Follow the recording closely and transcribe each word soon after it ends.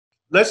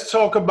let's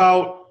talk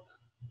about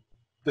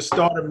the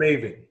start of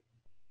Mayvenn.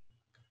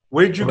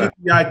 Where'd you get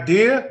the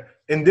idea?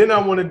 And then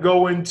I want to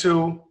go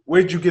into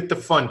where'd you get the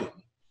funding?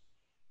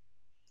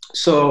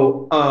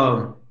 So,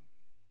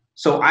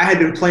 so I had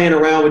been playing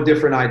around with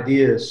different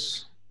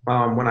ideas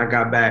when I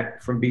got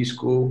back from B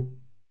school.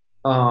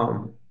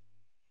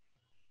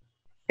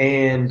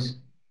 And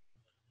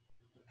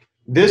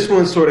this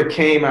one sort of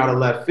came out of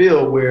left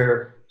field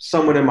where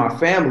someone in my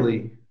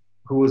family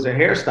who was a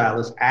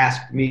hairstylist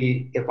asked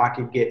me if I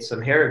could get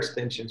some hair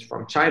extensions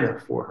from China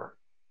for her.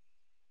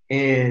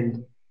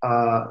 And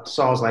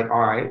so I was like,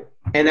 all right.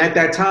 And at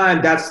that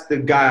time, that's the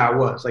guy I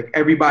was. Like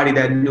everybody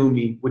that knew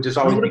me would just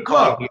always be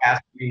calling me,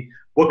 asking me,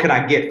 what could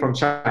I get from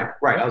China?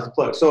 Right, I was the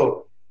plug.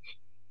 So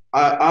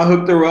I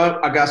hooked her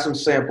up. I got some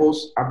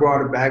samples. I brought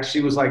her back.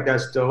 She was like,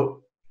 that's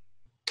dope.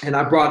 And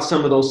I brought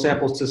some of those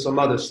samples to some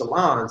other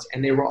salons,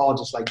 and they were all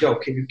just like, yo,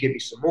 can you give me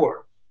some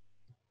more?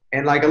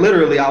 And like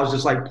literally, I was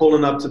just like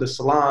pulling up to the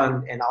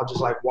salon, and I'll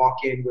just like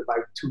walk in with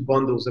like 2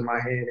 bundles in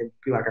my hand and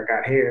be like, I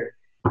got hair.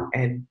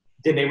 And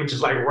then they would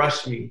just like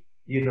rush me,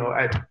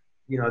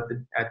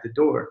 at the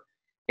door.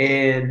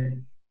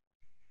 And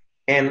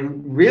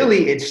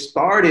really it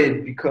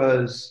started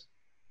because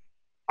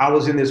I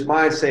was in this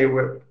mindset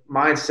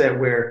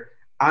where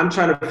I'm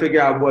trying to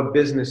figure out what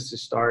business to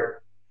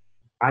start.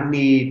 I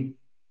need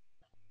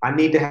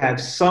to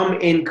have some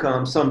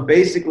income, some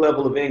basic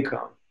level of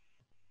income,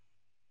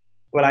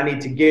 but I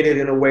need to get it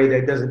in a way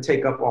that doesn't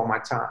take up all my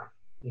time.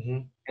 Mm-hmm.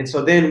 And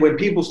so then when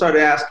people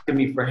started asking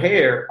me for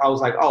hair, I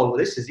was like, oh, well,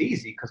 this is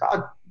easy because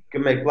I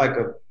can make like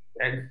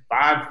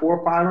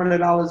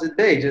 $500 a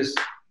day. Just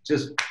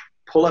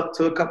pull up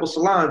to a couple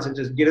salons and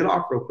just get it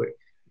off real quick.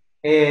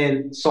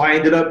 And so I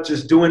ended up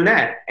just doing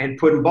that and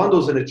putting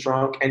bundles in the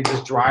trunk and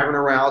just driving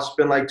around,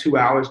 spend like 2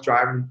 hours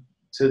driving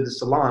to the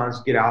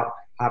salons, get out,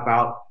 hop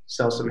out,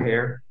 sell some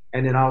hair.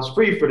 And then I was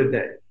free for the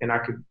day and I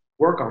could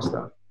work on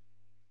stuff.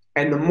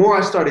 And the more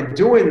I started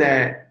doing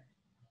that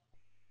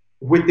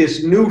with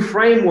this new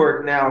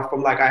framework now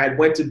from like I had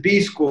went to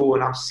B school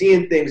and I'm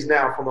seeing things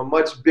now from a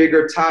much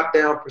bigger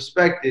top-down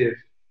perspective,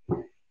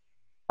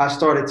 I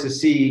started to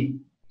see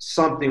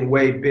something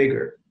way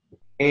bigger.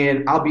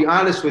 And I'll be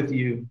honest with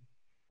you,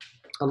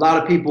 a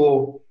lot of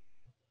people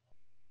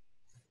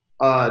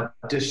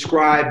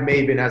describe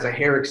Mayvenn as a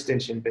hair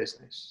extension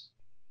business.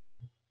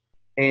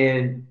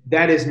 And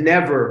that is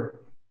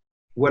never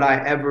what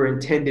I ever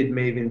intended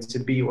Mayvenn to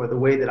be or the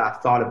way that I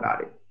thought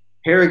about it.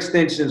 Hair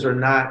extensions are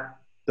not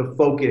the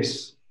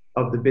focus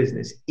of the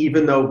business,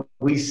 even though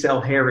we sell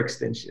hair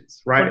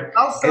extensions, right?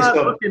 But outside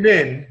looking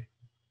in,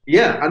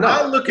 yeah, I know.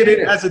 I look at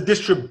it as a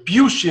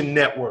distribution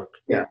network.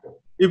 Yeah.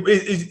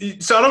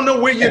 So I don't know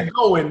where you're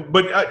going,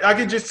 but I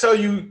can just tell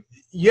you,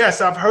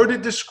 yes, I've heard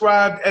it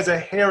described as a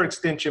hair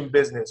extension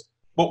business,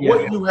 but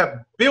what you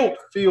have built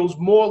feels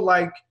more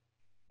like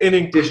an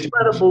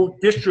incredible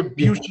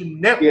distribution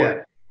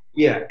network.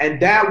 Yeah, and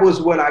that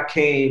was what I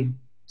came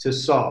to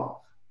solve.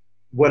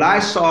 What I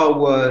saw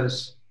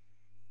was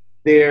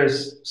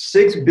there's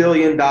 $6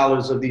 billion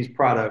of these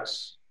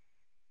products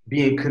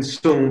being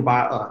consumed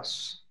by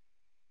us.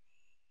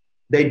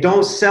 They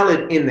don't sell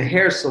it in the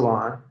hair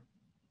salon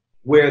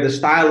where the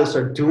stylists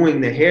are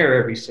doing the hair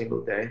every single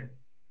day.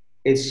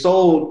 It's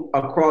sold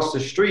across the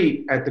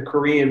street at the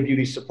Korean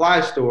beauty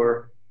supply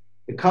store.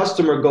 The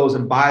customer goes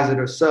and buys it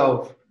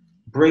herself,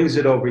 brings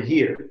it over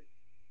here.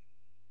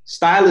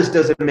 Stylist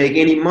doesn't make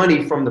any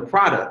money from the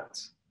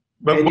product.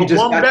 But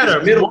one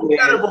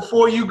better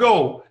before you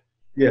go.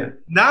 Yeah.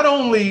 Not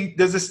only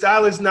does the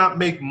stylist not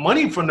make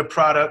money from the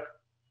product,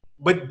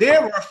 but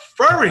they're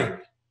referring.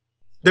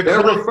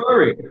 They're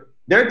referring.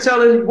 They're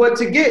telling what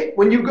to get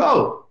when you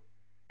go.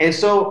 And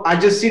so I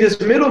just see this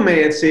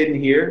middleman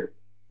sitting here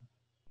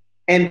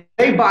and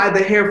they buy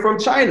the hair from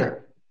China.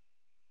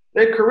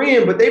 They're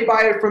Korean, but they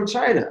buy it from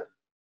China.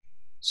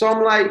 So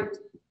I'm like,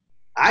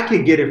 I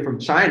could get it from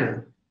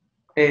China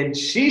and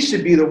she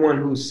should be the one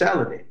who's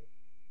selling it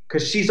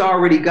because she's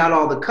already got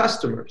all the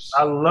customers.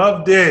 I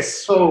love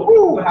this. So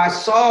what I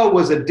saw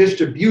was a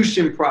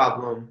distribution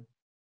problem,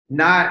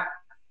 not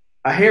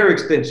a hair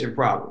extension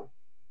problem.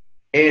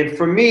 And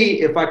for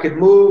me, if I could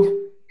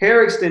move,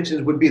 hair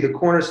extensions would be the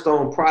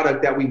cornerstone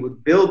product that we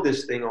would build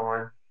this thing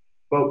on.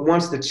 But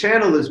once the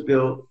channel is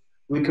built,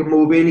 we can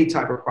move any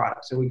type of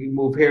products, and we can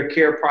move hair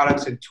care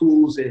products and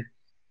tools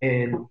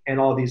and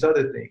all these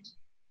other things.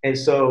 And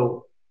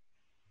so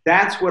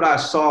that's what I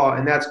saw,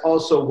 and that's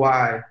also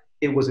why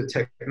it was a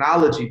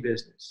technology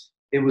business.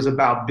 It was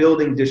about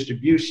building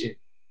distribution.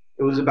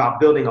 It was about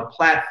building a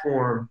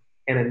platform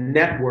and a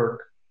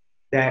network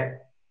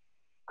that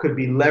could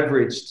be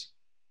leveraged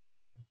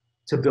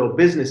to build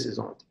businesses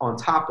on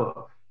top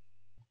of.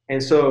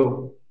 And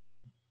so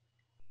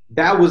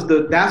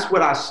that's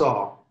what I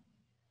saw.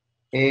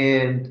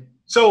 And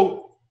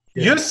so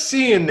you're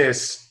seeing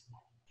this,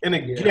 and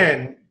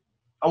again,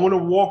 I want to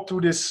walk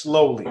through this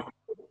slowly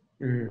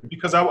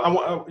because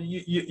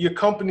your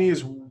company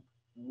is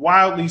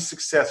wildly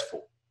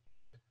successful.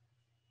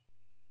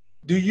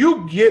 Do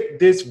you get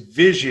this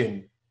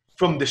vision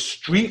from the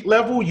street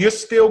level? You're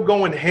still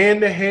going hand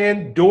to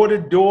hand, door to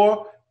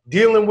door,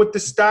 dealing with the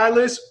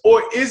stylist?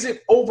 Or is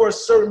it over a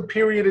certain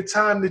period of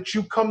time that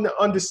you come to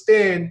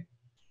understand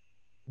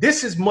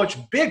this is much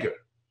bigger?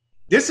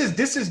 This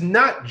is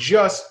not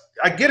just,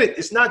 I get it,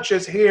 it's not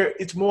just here,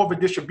 it's more of a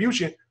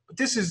distribution, but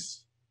this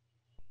is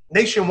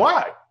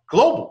nationwide,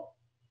 global.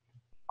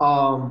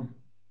 No,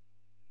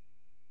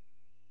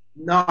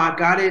 I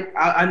got it.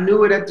 I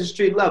knew it at the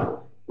street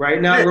level, right?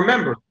 Now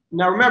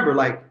remember,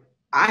 like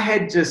I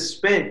had just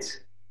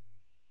spent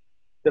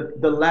the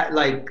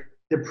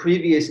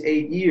previous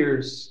 8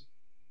 years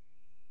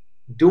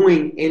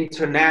doing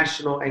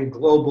international and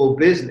global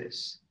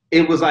business.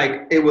 It was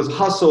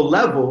hustle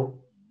level,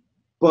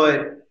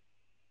 but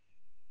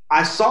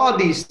I saw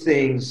these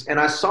things and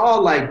I saw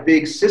like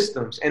big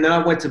systems. And then I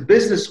went to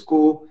business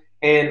school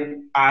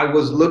and I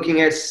was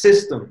looking at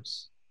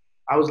systems.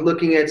 I was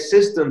looking at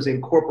systems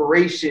and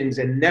corporations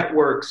and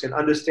networks and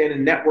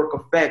understanding network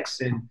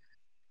effects and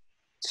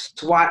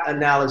SWOT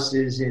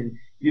analysis and,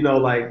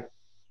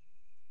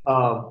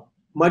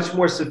 much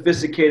more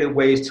sophisticated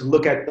ways to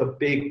look at the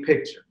big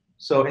picture.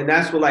 So, and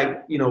that's what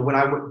when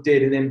I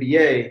did an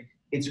MBA,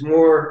 it's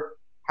more,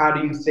 how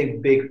do you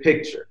think big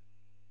picture?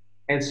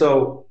 And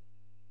so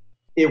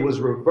it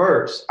was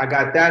reversed. I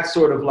got that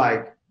sort of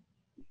like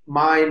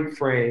mind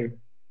frame.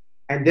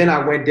 And then I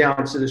went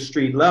down to the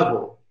street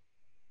level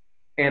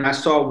and I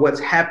saw what's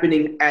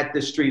happening at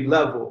the street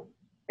level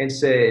and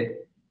said,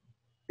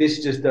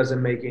 this just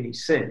doesn't make any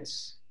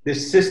sense.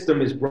 This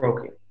system is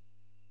broken.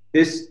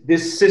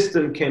 This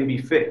system can be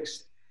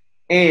fixed.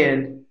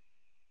 And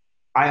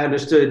I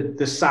understood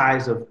the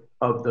size of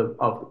the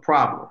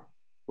problem,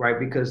 right?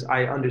 Because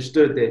I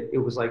understood that it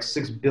was like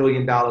 $6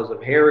 billion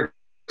of hair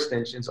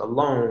extensions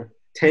alone,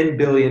 $10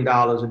 billion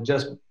of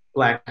just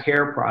Black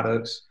hair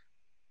products.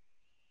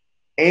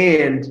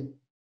 And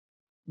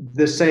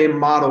the same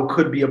model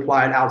could be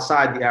applied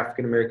outside the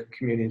African-American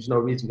community. There's no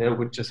reason that it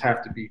would just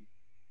have to be.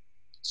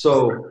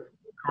 So,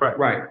 correct.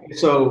 Right.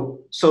 So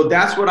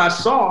that's what I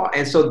saw.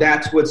 And so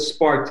that's what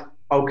sparked,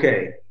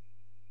 okay,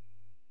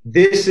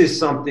 this is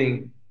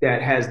something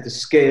that has the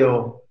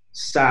scale,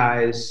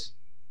 size,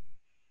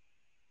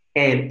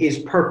 and is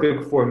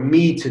perfect for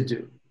me to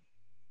do,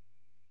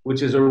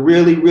 which is a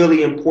really,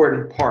 really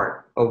important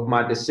part of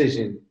my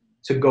decision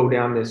to go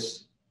down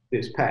this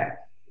path,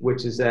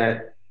 which is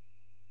that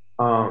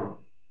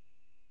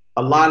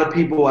a lot of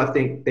people, I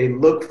think, they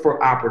look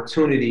for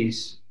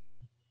opportunities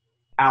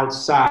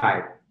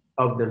outside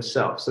of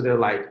themselves. So they're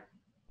like,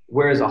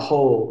 where's a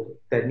hole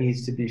that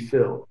needs to be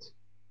filled?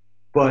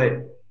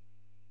 But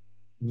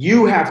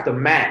you have to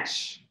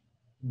match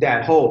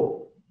that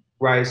hole,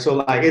 right? So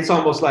like, it's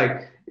almost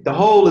like the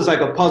hole is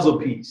like a puzzle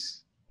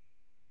piece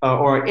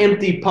or an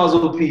empty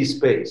puzzle piece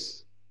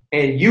space,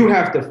 and you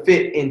have to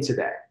fit into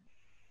that.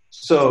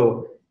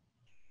 So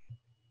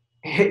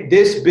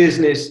this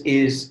business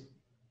is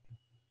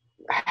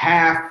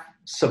half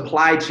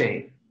supply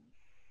chain.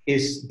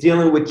 It's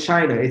dealing with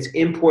China. It's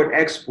import,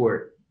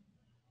 export.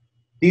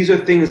 These are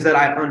things that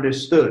I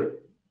understood.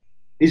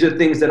 These are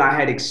things that I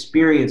had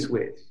experience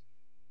with.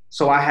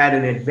 So I had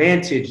an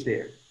advantage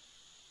there.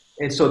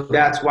 And so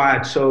that's why I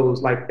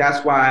chose,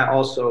 that's why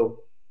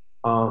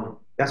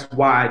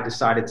I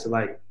decided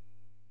to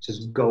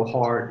just go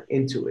hard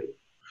into it.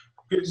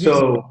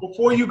 So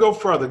before you go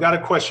further, got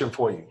a question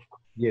for you.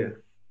 Yeah.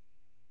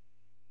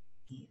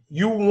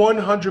 You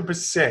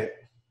 100%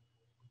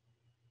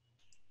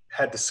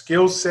 had the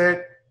skill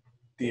set,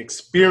 the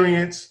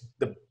experience,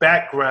 the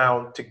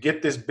background to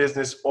get this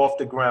business off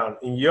the ground.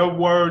 In your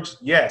words,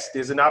 yes,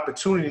 there's an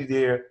opportunity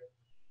there,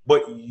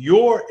 but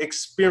your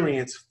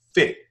experience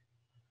fit.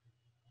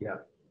 Yeah.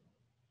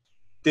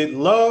 Did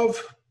love,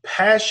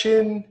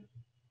 passion,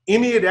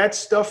 any of that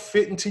stuff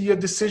fit into your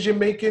decision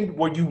making?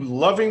 Were you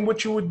loving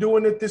what you were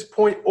doing at this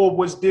point, or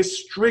was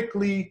this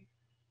strictly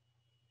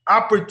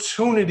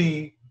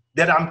opportunity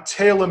that I'm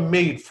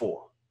tailor-made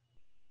for?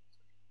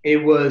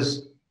 It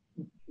was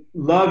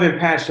love and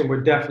passion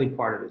were definitely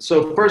part of it.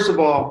 So first of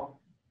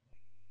all,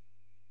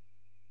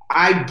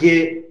 I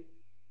get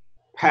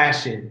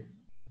passion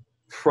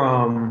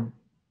from,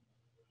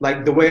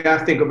 the way I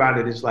think about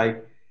it is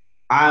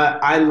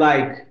I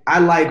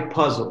like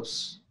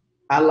puzzles.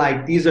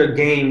 These are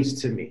games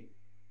to me.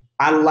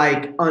 I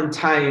like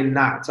untying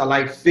knots. I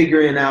like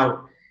figuring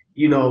out,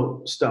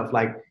 stuff.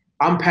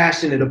 I'm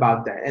passionate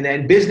about that.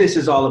 And business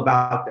is all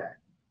about that.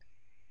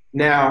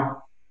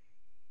 Now,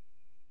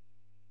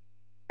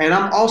 and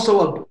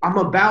I'm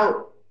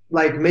about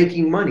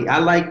making money. I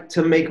like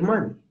to make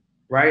money,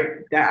 right?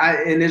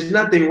 And there's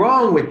nothing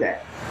wrong with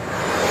that.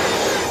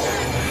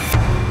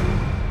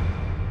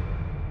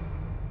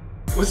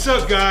 What's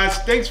up, guys?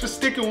 Thanks for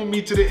sticking with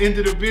me to the end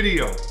of the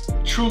video.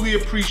 Truly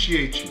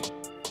appreciate you.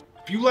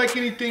 If you like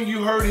anything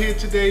you heard here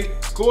today,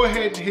 go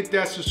ahead and hit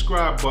that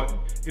subscribe button.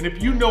 And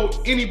if you know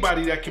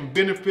anybody that can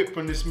benefit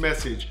from this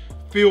message,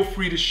 feel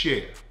free to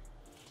share.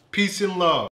 Peace and love.